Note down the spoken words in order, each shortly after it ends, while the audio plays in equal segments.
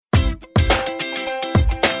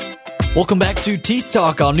Welcome back to Teeth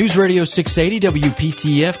Talk on News Radio 680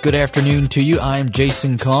 WPTF. Good afternoon to you. I'm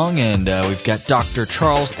Jason Kong, and we've got Dr.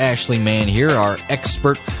 Charles Ashley Mann here, our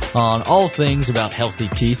expert on all things about healthy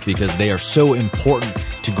teeth because they are so important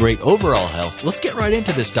to great overall health. Let's get right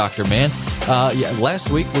into this, Dr. Mann. Last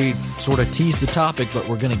week we sort of teased the topic, but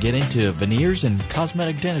we're going to get into veneers and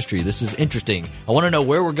cosmetic dentistry. This is interesting. I want to know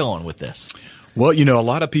where we're going with this. Well, a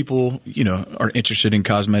lot of people, are interested in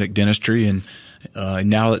cosmetic dentistry, and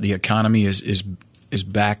now that the economy is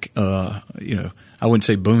back, I wouldn't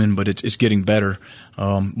say booming, but it's getting better.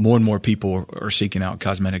 More and more people are seeking out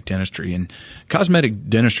cosmetic dentistry, and cosmetic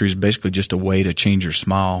dentistry is basically just a way to change your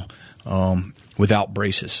smile without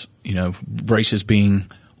braces. Braces being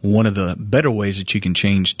one of the better ways that you can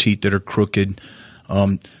change teeth that are crooked.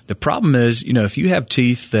 The problem is, if you have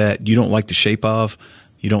teeth that you don't like the shape of,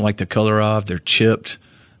 you don't like the color of, they're chipped,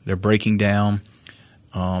 they're breaking down,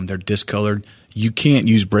 they're discolored, you can't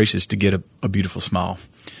use braces to get a beautiful smile.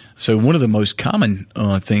 So one of the most common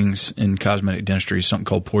things in cosmetic dentistry is something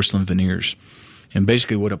called porcelain veneers. And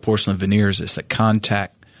basically what a porcelain veneer is, it's a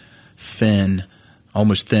contact thin,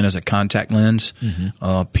 almost thin as a contact lens,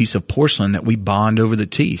 piece of porcelain that we bond over the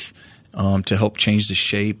teeth to help change the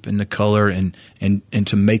shape and the color and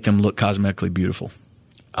to make them look cosmetically beautiful.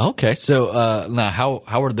 Okay, so now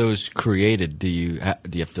how are those created? Do you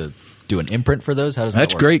have to do an imprint for those? How does that work?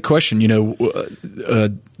 That's a great question.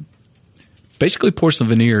 Basically porcelain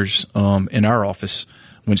veneers in our office,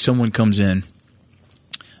 when someone comes in,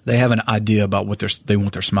 they have an idea about what they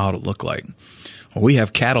want their smile to look like. Well, we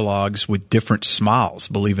have catalogs with different smiles,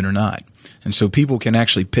 believe it or not. And so people can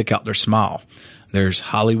actually pick out their smile. There's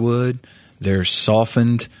Hollywood, there's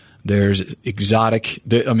softened, there's exotic.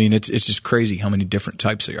 It's just crazy how many different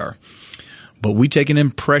types there are. But we take an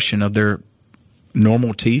impression of their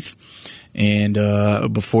normal teeth, and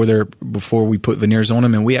before we put veneers on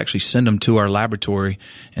them, and we actually send them to our laboratory,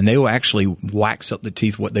 and they will actually wax up the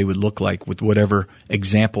teeth what they would look like with whatever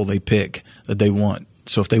example they pick that they want.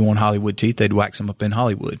 So if they want Hollywood teeth, they'd wax them up in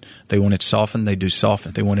Hollywood. If they want it softened, they do soften.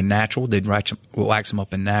 If they want it natural, they'd wax them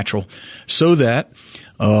up in natural, so that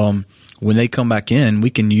when they come back in, we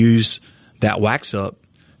can use that wax up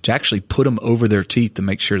to actually put them over their teeth to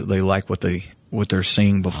make sure that they like what they're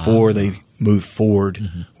seeing before they move forward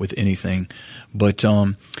with anything. But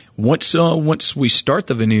once we start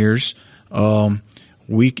the veneers,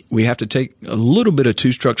 we have to take a little bit of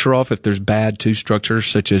tooth structure off if there's bad tooth structure,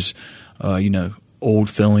 such as old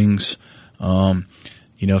fillings.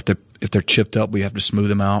 If they're chipped up, we have to smooth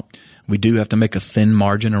them out. We do have to make a thin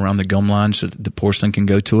margin around the gum line so that the porcelain can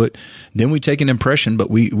go to it. Then we take an impression, but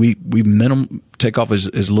we take off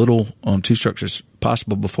as little tooth structure as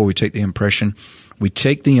possible before we take the impression. We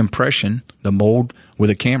take the impression, the mold, with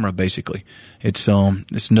a camera. Basically, it's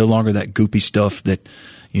no longer that goopy stuff that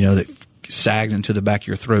that sags into the back of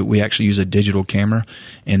your throat. We actually use a digital camera,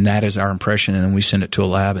 and that is our impression. And then we send it to a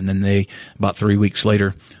lab, and then about 3 weeks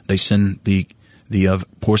later, they send the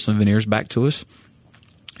porcelain veneers back to us.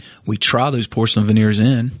 We try those porcelain veneers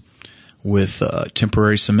in with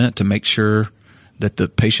temporary cement to make sure that the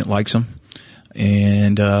patient likes them,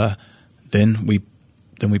 and then we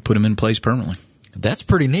put them in place permanently. That's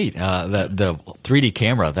pretty neat. The 3D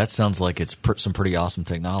camera, that sounds like it's some pretty awesome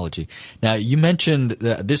technology. Now, you mentioned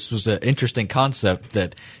that this was an interesting concept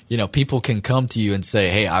that, people can come to you and say,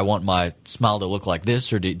 hey, I want my smile to look like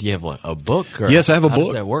this, or do you have a book? Or yes, I have a book. How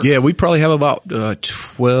does that work? Yeah, we probably have about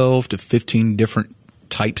 12 to 15 different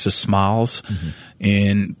types of smiles,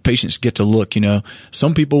 and patients get to look.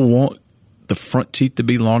 Some people want the front teeth to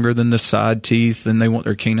be longer than the side teeth, and they want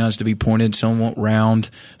their canines to be pointed. Some want round.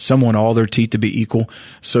 Some want all their teeth to be equal.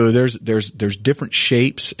 So there's different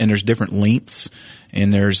shapes, and there's different lengths,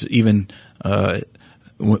 and there's even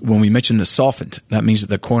when we mention the softened, that means that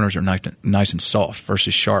the corners are nice and soft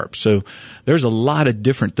versus sharp. So there's a lot of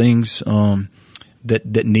different things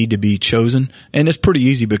that need to be chosen, and it's pretty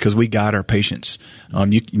easy because we guide our patients.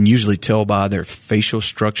 You can usually tell by their facial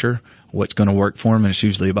structure what's going to work for them, and it's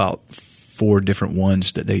usually about 4 different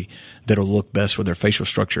ones that'll look best with their facial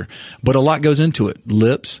structure. But a lot goes into it.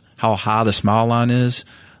 Lips, how high the smile line is.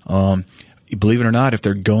 Believe it or not, if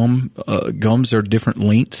they're gums are different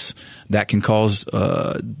lengths, that can cause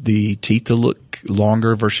the teeth to look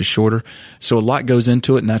longer versus shorter. So a lot goes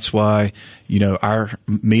into it, and that's why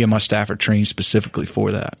me and my staff are trained specifically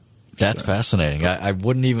for that. That's fascinating. I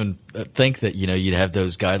wouldn't even think that you'd have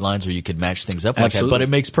those guidelines or you could match things up like Absolutely. that. But it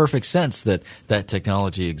makes perfect sense that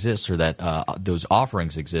technology exists or that those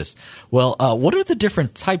offerings exist. Well, what are the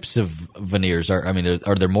different types of veneers?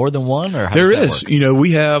 Are there more than one? Or how there does that is. work?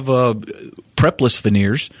 We have prepless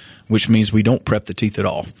veneers, which means we don't prep the teeth at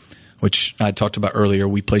all. which I talked about earlier.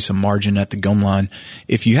 We place a margin at the gum line.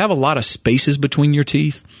 If you have a lot of spaces between your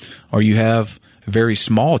teeth, or you have very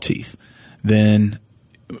small teeth, then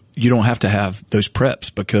you don't have to have those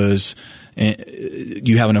preps, because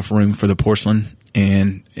you have enough room for the porcelain,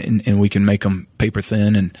 and we can make them paper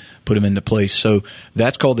thin and put them into place. So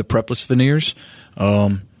that's called the prepless veneers.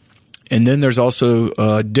 And then there's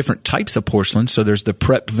also different types of porcelain. So there's the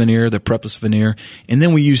prep veneer, the prepless veneer, and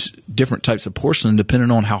then we use different types of porcelain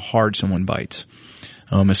depending on how hard someone bites.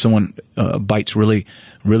 If someone bites really,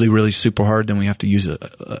 really, really super hard, then we have to use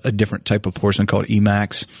a different type of porcelain called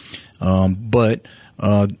Emax. But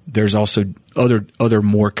there's also other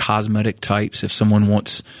more cosmetic types. If someone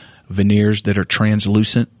wants veneers that are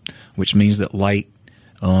translucent, which means that light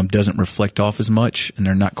doesn't reflect off as much and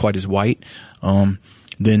they're not quite as white,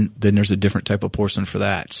 then there's a different type of porcelain for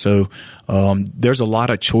that. So there's a lot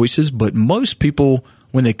of choices, but most people,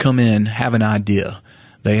 when they come in, have an idea.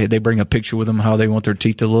 They bring a picture with them how they want their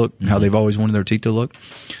teeth to look, how they've always wanted their teeth to look.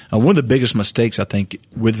 One of the biggest mistakes, I think,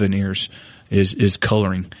 with veneers is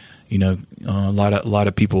coloring. You know, a lot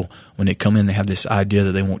of people, when they come in, they have this idea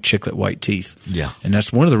that they want chiclet white teeth. Yeah. And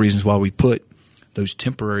that's one of the reasons why we put those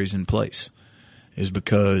temporaries in place, is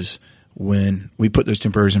because when we put those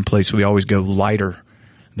temporaries in place, we always go lighter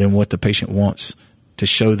than what the patient wants, to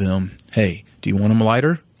show them, hey, do you want them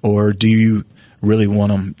lighter, or do you really want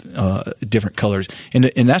them different colors? And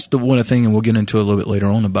that's the one thing, and we'll get into a little bit later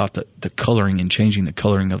on about the coloring and changing the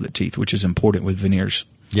coloring of the teeth, which is important with veneers.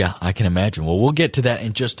 Yeah, I can imagine. Well, we'll get to that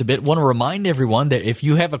in just a bit. Want to remind everyone that if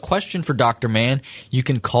you have a question for Dr. Mann, you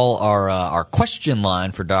can call our question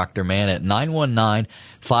line for Dr. Mann at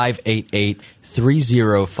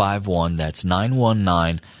 919-588-3051. That's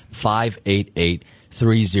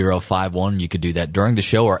 919-588-3051. You could do that during the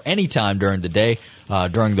show or anytime during the day,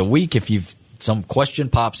 during the week. If some question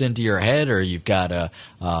pops into your head, or you've got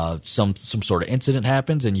some sort of incident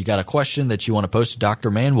happens and you got a question that you want to post to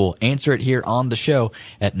Dr. Mann, we'll answer it here on the show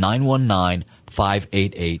at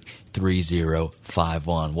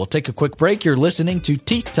 919-588-3051. We'll take a quick break. You're listening to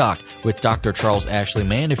Teeth Talk with Dr. Charles Ashley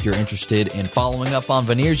Mann. If you're interested in following up on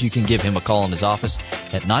veneers, you can give him a call in his office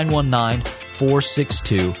at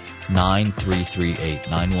 919-462-9338.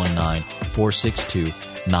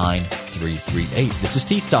 919-462-9338. This is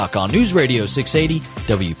Teeth Talk on News Radio 680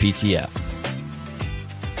 WPTF.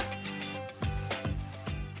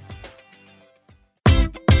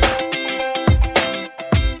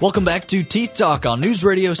 Welcome back to Teeth Talk on News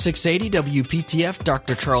Radio 680 WPTF.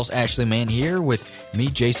 Dr. Charles Ashley Mann here with me,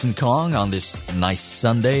 Jason Kong, on this nice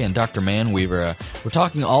Sunday. And Dr. Mann, we're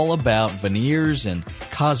talking all about veneers and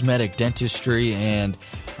cosmetic dentistry. And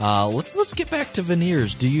let's get back to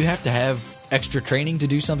veneers. Do you have to have extra training to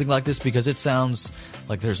do something like this? Because it sounds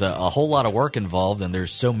like there's a whole lot of work involved, and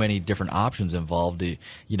there's so many different options involved.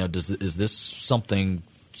 Is this something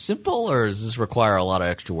simple, or does this require a lot of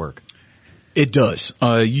extra work? It does.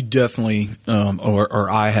 You definitely,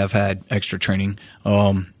 or I have had extra training.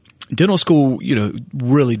 Dental school,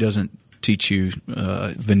 really doesn't teach you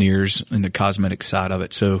veneers and the cosmetic side of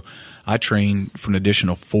it. So I trained for an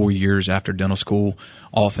additional 4 years after dental school,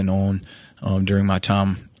 off and on, during my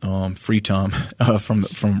time, free time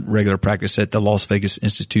from regular practice at the Las Vegas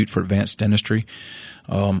Institute for Advanced Dentistry,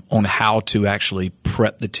 on how to actually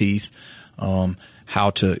prep the teeth, how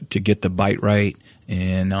to get the bite right,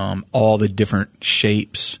 and all the different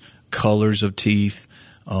shapes, colors of teeth,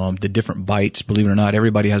 the different bites. Believe it or not,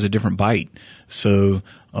 everybody has a different bite. So,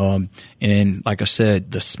 and like I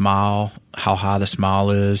said, the smile, how high the smile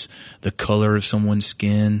is, the color of someone's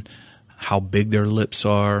skin, how big their lips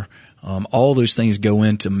are, all those things go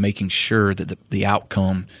into making sure that the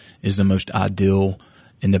outcome is the most ideal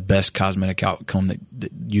and the best cosmetic outcome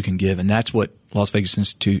that you can give. And that's what Las Vegas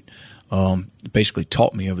Institute basically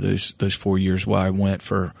taught me over those 4 years while I went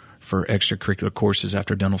for extracurricular courses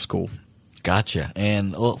after dental school. Gotcha.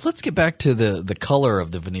 And let's get back to the color of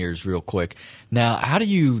the veneers real quick. Now, how do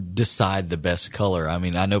you decide the best color? I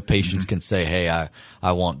mean, I know patients can say, hey, I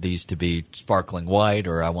want these to be sparkling white,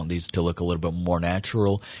 or I want these to look a little bit more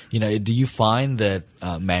natural. Do you find that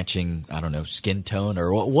matching, skin tone,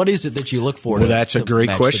 or what is it that you look for? Well, that's a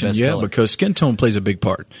great question. Yeah, color? Because skin tone plays a big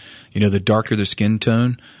part. The darker the skin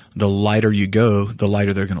tone, the lighter you go, the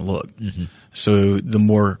lighter they're going to look. Mm-hmm. So the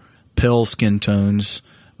more pale skin tones,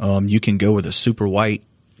 you can go with a super white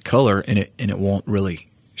color, and it won't really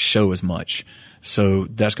show as much. So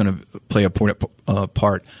that's going to play a important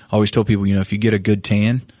part. I always tell people, if you get a good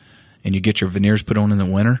tan and you get your veneers put on in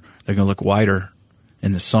the winter, they're going to look whiter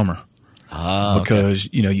in the summer. Because,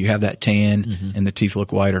 you have that tan and the teeth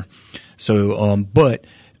look whiter. So, but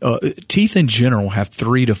teeth in general have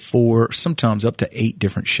 3 to 4, sometimes up to 8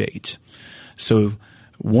 different shades. So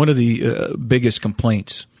one of the biggest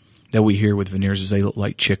complaints that we hear with veneers is they look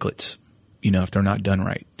like chiclets, if they're not done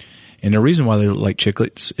right. And the reason why they look like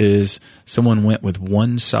chiclets is someone went with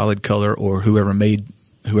one solid color, or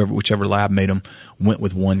whichever lab made them went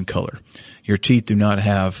with one color. Your teeth do not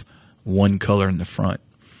have one color in the front.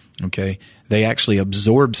 Okay, they actually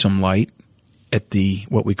absorb some light at the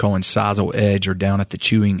what we call incisal edge, or down at the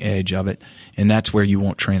chewing edge of it, and that's where you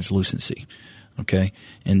want translucency. Okay,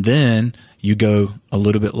 and then you go a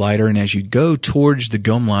little bit lighter, and as you go towards the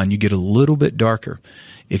gum line, you get a little bit darker.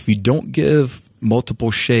 If you don't give multiple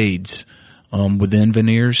shades within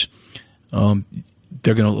veneers,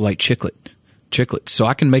 they're going to look like chiclets. So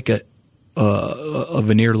I can make a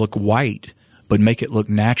veneer look white, but make it look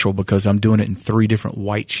natural because I'm doing it in 3 different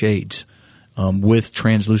white shades with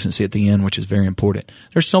translucency at the end, which is very important.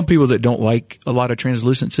 There's some people that don't like a lot of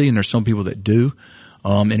translucency, and there's some people that do,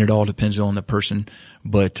 and it all depends on the person.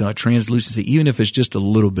 But translucency, even if it's just a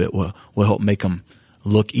little bit, will help make them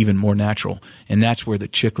look even more natural. And that's where the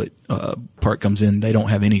chiclet part comes in. They don't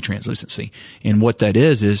have any translucency. And what that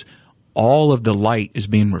is all of the light is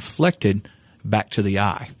being reflected back to the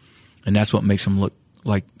eye. And that's what makes them look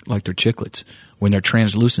like they're chiclets. When they're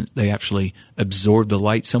translucent, they actually absorb the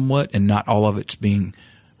light somewhat, and not all of it's being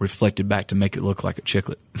reflected back to make it look like a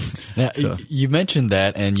chiclet. Now, you mentioned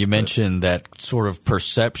that, and you mentioned that sort of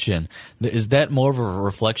perception. Is that more of a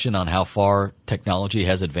reflection on how far technology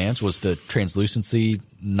has advanced? Was the translucency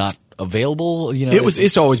not available?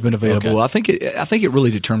 It's always been available. Okay. I think it really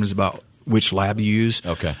determines about which lab you use.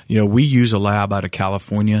 Okay. We use a lab out of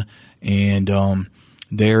California, and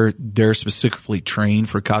they're specifically trained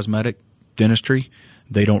for cosmetic dentistry.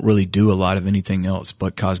 They don't really do a lot of anything else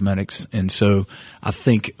but cosmetics. And so I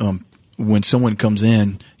think when someone comes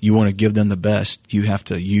in, you want to give them the best. You have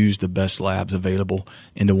to use the best labs available,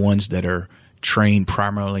 and the ones that are trained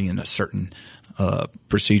primarily in a certain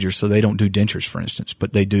procedure. So they don't do dentures, for instance,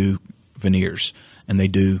 but they do veneers, and they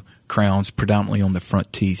do crowns predominantly on the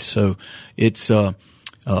front teeth. So it's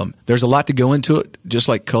there's a lot to go into it, just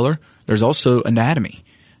like color. There's also anatomy.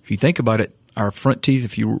 If you think about it, our front teeth,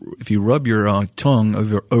 if you rub your tongue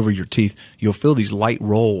over your teeth, you'll feel these light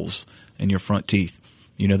rolls in your front teeth.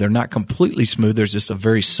 They're not completely smooth. There's just a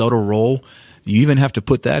very subtle roll. You even have to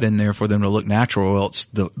put that in there for them to look natural, or else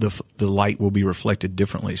the light will be reflected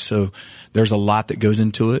differently. So there's a lot that goes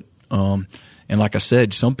into it. And like I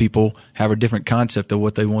said, some people have a different concept of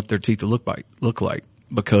what they want their teeth to look like,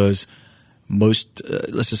 because most,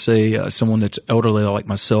 let's just say someone that's elderly like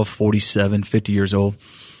myself, 47, 50 years old,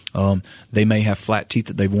 they may have flat teeth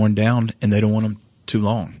that they've worn down, and they don't want them too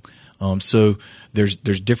long. So there's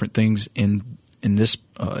different things in this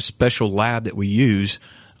special lab that we use.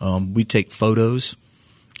 We take photos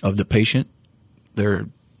of the patient, their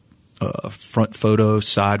front photo,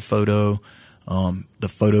 side photo, the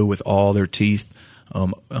photo with all their teeth,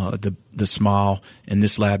 the smile, and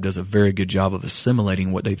this lab does a very good job of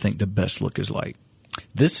assimilating what they think the best look is like.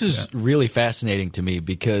 This is really fascinating to me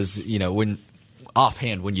because, when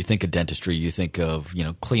you think of dentistry, you think of,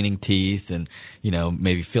 cleaning teeth and,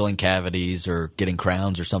 maybe filling cavities or getting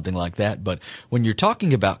crowns or something like that. But when you're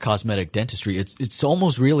talking about cosmetic dentistry, it's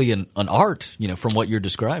almost really an art, from what you're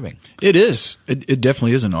describing. It is. It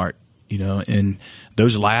definitely is an art, and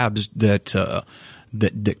those labs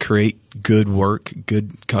that create good work,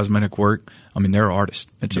 good cosmetic work, I mean, they're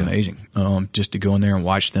artists. It's amazing just to go in there and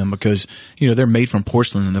watch them, because, they're made from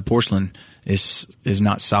porcelain, and the porcelain is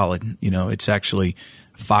not solid. It's actually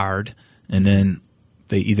fired, and then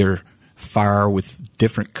they either fire with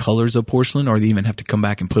different colors of porcelain, or they even have to come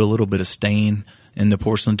back and put a little bit of stain in the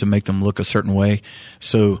porcelain to make them look a certain way.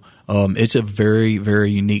 So it's a very,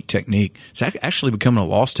 very unique technique. It's actually becoming a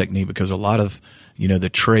lost technique because a lot of the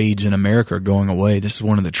trades in America are going away. This is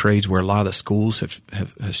one of the trades where a lot of the schools have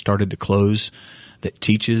started to close that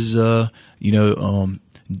teaches dental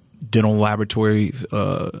laboratory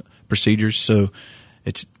procedures. So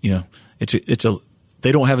it's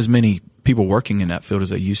they don't have as many people working in that field as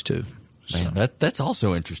they used to. So. Man, that's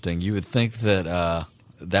also interesting. You would think that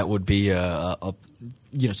that would be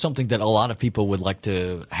something that a lot of people would like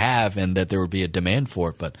to have, and that there would be a demand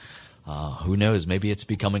for it. But who knows? Maybe it's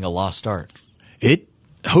becoming a lost art.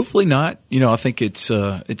 Hopefully not. I think it's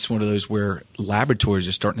one of those where laboratories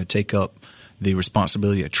are starting to take up the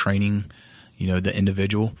responsibility of training, the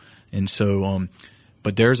individual. And so,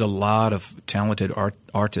 but there's a lot of talented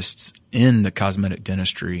artists in the cosmetic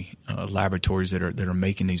dentistry laboratories that are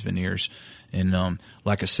making these veneers. And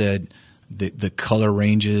like I said, the color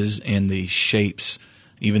ranges and the shapes,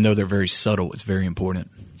 even though they're very subtle, it's very important.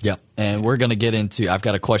 Yep. And we're going to get into, I've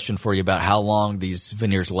got a question for you about how long these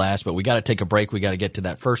veneers last, but we got to take a break. We got to get to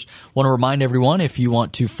that first. Want to remind everyone, if you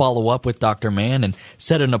want to follow up with Dr. Mann and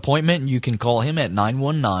set an appointment, you can call him at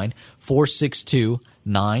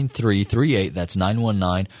 919-462-9338. That's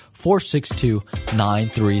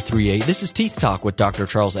 919-462-9338. This is Teeth Talk with Dr.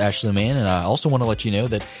 Charles Ashley Mann, and I also want to let you know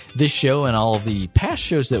that this show and all of the past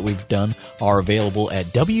shows that we've done are available at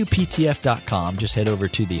WPTF.com. Just head over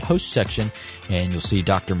to the host section, and you'll see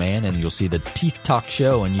Dr. Mann, and you'll see the Teeth Talk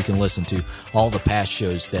show, and you can listen to all the past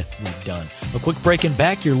shows that we've done. A quick break and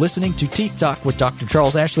back. You're listening to Teeth Talk with Dr.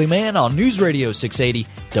 Charles Ashley Mann on News Radio 680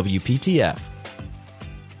 WPTF.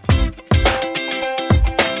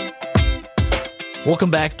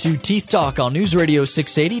 Welcome back to Teeth Talk on News Radio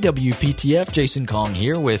 680 WPTF. Jason Kong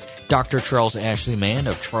here with Dr. Charles Ashley Mann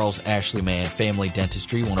of Charles Ashley Mann Family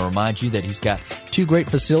Dentistry. I want to remind you that he's got two great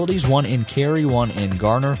facilities, one in Cary, one in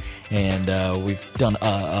Garner. And we've done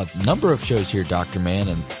a number of shows here, Dr. Mann,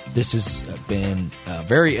 and this has been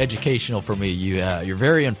very educational for me. You're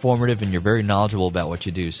very informative and you're very knowledgeable about what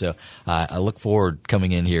you do. So I look forward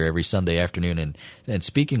coming in here every Sunday afternoon and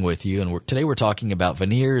speaking with you. And today we're talking about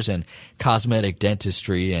veneers and cosmetic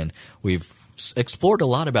dentistry, and we've explored a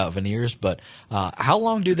lot about veneers, but how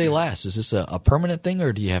long do they last? Is this a permanent thing,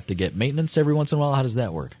 or do you have to get maintenance every once in a while? How does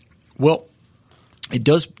that work? Well, it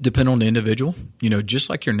does depend on the individual. You know, just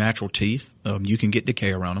like your natural teeth, you can get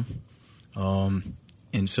decay around them.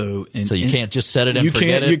 So you can't just set it and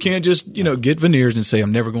forget it? You can't just, get veneers and say,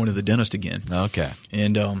 I'm never going to the dentist again. Okay.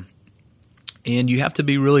 And you have to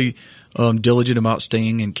be really diligent about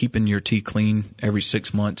staying and keeping your teeth clean every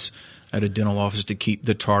 6 months at a dental office to keep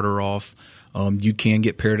the tartar off. You can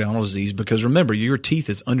get periodontal disease because, remember, your teeth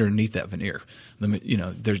is underneath that veneer.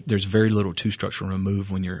 There's very little tooth structure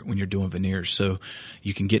removed when you're doing veneers. So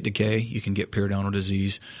you can get decay, you can get periodontal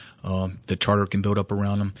disease. The tartar can build up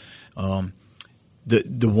around them.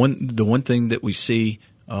 The one thing that we see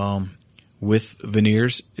with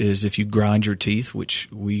veneers is if you grind your teeth, which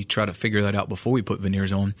we try to figure that out before we put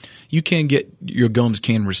veneers on, your gums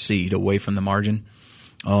can recede away from the margin.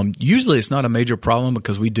 Usually it's not a major problem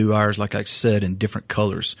because we do ours, like I said, in different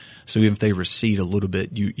colors. So even if they recede a little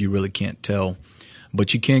bit, you really can't tell.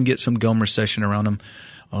 But you can get some gum recession around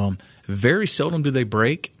them. Very seldom do they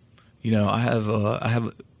break. I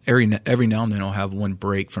have every now and then I'll have one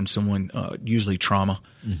break from someone, usually trauma.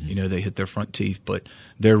 Mm-hmm. They hit their front teeth, but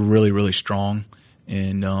they're really, really strong.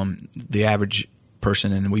 And the average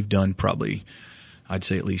person, and we've done probably, I'd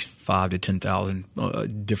say at least 5,000 to 10,000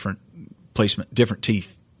 different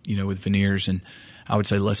teeth, with veneers, and I would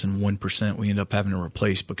say less than 1% we end up having to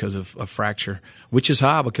replace because of a fracture, which is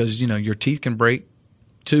high because, your teeth can break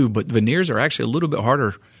too, but veneers are actually a little bit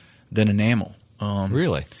harder than enamel.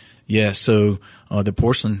 Really? Yeah, so the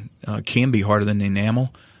porcelain can be harder than the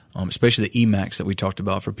enamel, especially the EMAX that we talked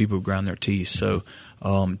about for people who ground their teeth. So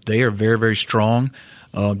they are very, very strong.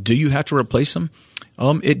 Do you have to replace them?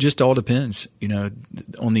 It just all depends,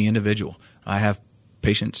 on the individual. I have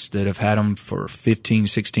patients that have had them for 15,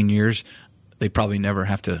 16 years. They probably never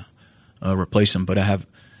have to replace them. But I have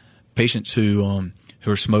patients who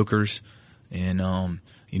are smokers and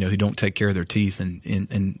who don't take care of their teeth,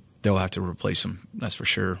 and they'll have to replace them. That's for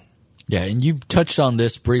sure. Yeah, and you touched on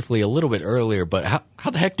this briefly a little bit earlier, but how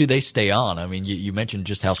the heck do they stay on? I mean, you mentioned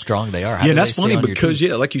just how strong they are. Yeah, that's funny because,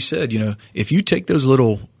 like you said, if you take those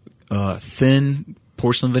little thin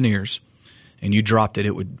porcelain veneers and you dropped it,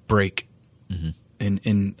 it would break. Mm-hmm.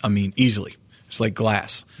 And I mean, easily. It's like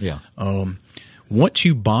glass. Yeah. Once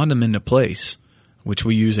you bond them into place, which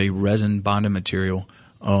we use a resin bonding material,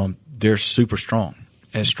 they're super strong,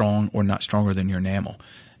 as strong or not stronger than your enamel.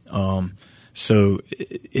 So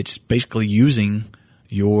it's basically using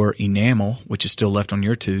your enamel, which is still left on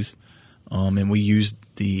your tooth, and we use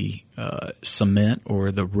the cement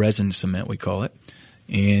or the resin cement, we call it,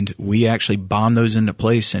 and we actually bond those into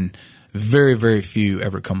place, and very, very few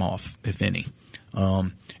ever come off, if any.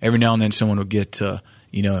 Every now and then someone will get, some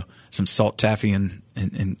salt taffy and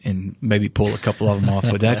maybe pull a couple of them off,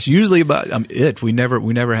 but that's usually about it. We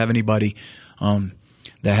never have anybody,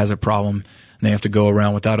 that has a problem and they have to go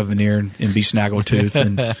around without a veneer and be snaggletooth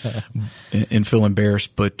and feel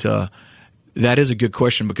embarrassed. But, that is a good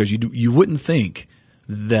question because you wouldn't think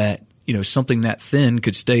that, something that thin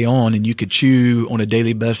could stay on and you could chew on a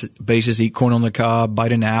daily basis, eat corn on the cob,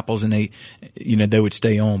 bite into apples, and they would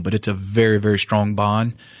stay on. But it's a very, very strong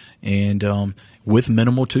bond, and with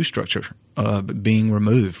minimal tooth structure being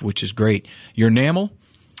removed, which is great. Your enamel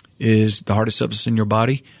is the hardest substance in your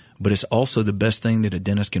body, but it's also the best thing that a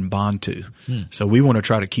dentist can bond to. So we want to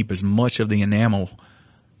try to keep as much of the enamel,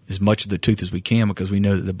 as much of the tooth as we can, because we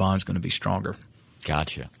know that the bond's going to be stronger.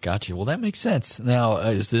 Gotcha. Well, that makes sense. Now,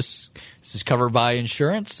 is this covered by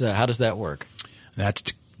insurance? How does that work?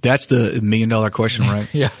 That's the $1 million question, right?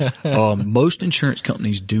 Yeah. Most insurance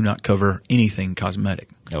companies do not cover anything cosmetic.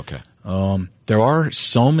 Okay. There are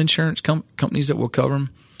some insurance companies that will cover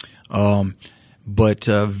them, but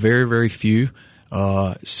very, very few.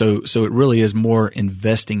 So it really is more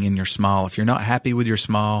investing in your smile. If you're not happy with your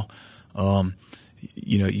smile,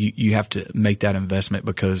 you have to make that investment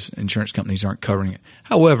because insurance companies aren't covering it.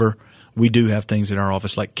 However, we do have things in our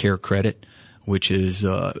office like Care Credit, which is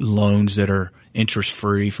loans that are interest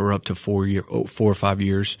free for up to 4 or 5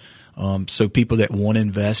 years. So people that want to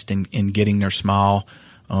invest in getting their smile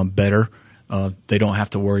better, they don't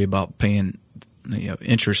have to worry about paying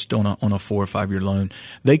interest on a 4 or 5 year loan.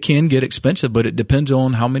 They can get expensive, but it depends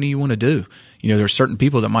on how many you want to do. There are certain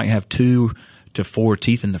people that might have 2 to 4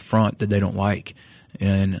 teeth in the front that they don't like,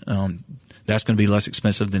 and that's going to be less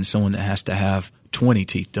expensive than someone that has to have 20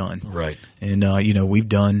 teeth done. Right. And we've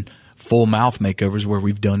done full mouth makeovers where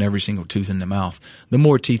we've done every single tooth in the mouth. The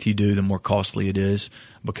more teeth you do, the more costly it is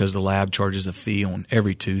because the lab charges a fee on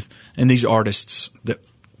every tooth. And these artists that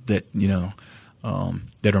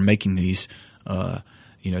are making these,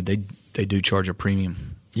 they do charge a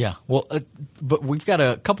premium. Yeah. Well, but we've got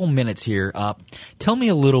a couple minutes here. Tell me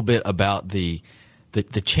a little bit about the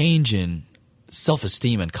change in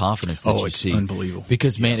self-esteem and confidence that you see. It's unbelievable.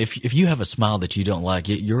 Because, man, if you have a smile that you don't like,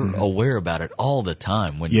 you're aware about it all the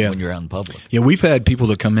time when you're out in public. Yeah, we've had people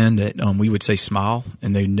that come in that we would say smile,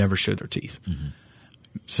 and they never show their teeth. Mm-hmm.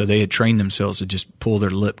 So they had trained themselves to just pull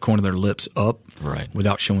their corner of their lips up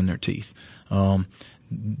without showing their teeth.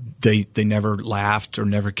 They never laughed or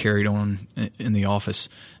never carried on in the office.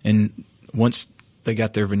 And once they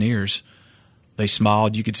got their veneers, they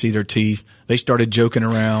smiled. You could see their teeth. They started joking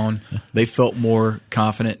around. They felt more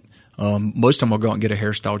confident. Most of them will go out and get a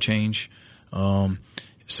hairstyle change.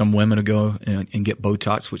 Some women will go and get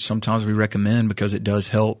Botox, which sometimes we recommend because it does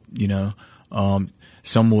help.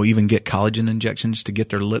 Some will even get collagen injections to get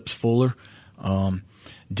their lips fuller.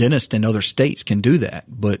 Dentists in other states can do that,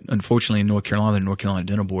 but unfortunately in North Carolina, the North Carolina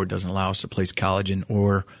Dental Board doesn't allow us to place collagen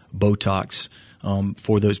or Botox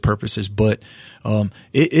for those purposes. But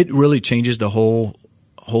it really changes the whole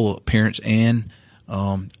appearance, and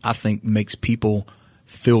I think makes people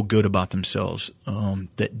feel good about themselves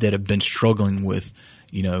that have been struggling with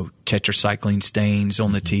tetracycline stains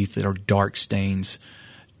on the teeth that are dark stains,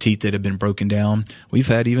 teeth that have been broken down. We've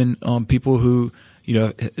had even people who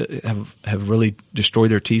have really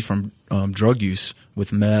destroyed their teeth from drug use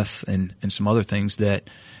with meth and some other things that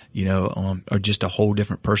are just a whole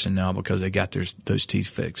different person now because they got those teeth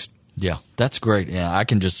fixed. Yeah, that's great. Yeah, I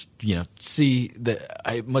can just see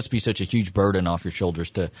that it must be such a huge burden off your shoulders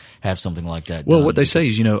to have something like that. Well, what they say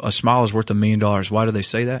is a smile is worth $1 million. Why do they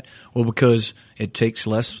say that? Well, because it takes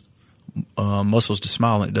less muscles to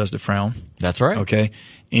smile than it does to frown. That's right. Okay,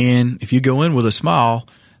 and if you go in with a smile,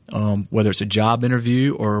 whether it's a job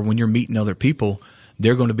interview or when you're meeting other people,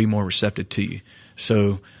 they're going to be more receptive to you.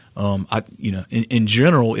 So, in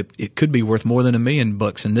general, it could be worth more than $1 million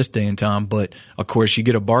in this day and time. But of course, you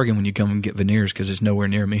get a bargain when you come and get veneers because it's nowhere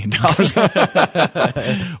near $1 million.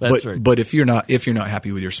 That's right. But if you're not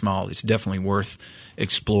happy with your smile, it's definitely worth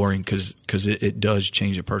exploring because it does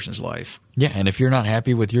change a person's life. Yeah, and if you're not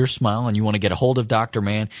happy with your smile and you want to get a hold of Dr.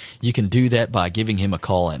 Mann, you can do that by giving him a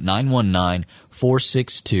call at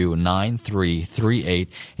 919-462-9338.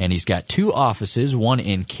 And he's got 2 offices, one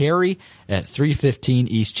in Cary at 315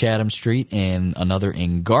 East Chatham Street and another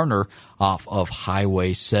in Garner off of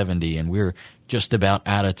Highway 70. And we're just about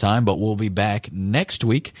out of time, but we'll be back next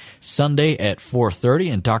week, Sunday at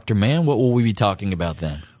 4:30. And Dr. Mann, what will we be talking about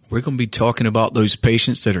then? We're going to be talking about those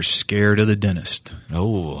patients that are scared of the dentist.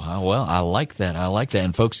 Oh, well, I like that.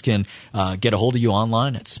 And folks can get a hold of you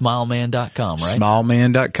online at smileman.com, right?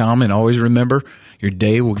 Smileman.com. And always remember, your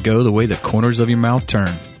day will go the way the corners of your mouth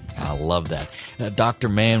turn. I love that. Dr.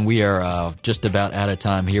 Mann, we are just about out of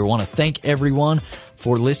time here. I want to thank everyone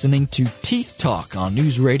for listening to Teeth Talk on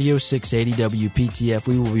News Radio 680 WPTF.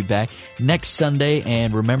 We will be back next Sunday.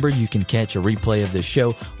 And remember, you can catch a replay of this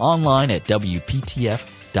show online at WPTF.com.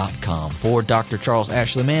 For Dr. Charles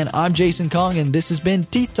Ashley Mann, I'm Jason Kong, and this has been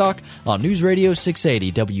Teeth Talk on News Radio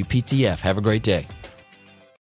 680 WPTF. Have a great day.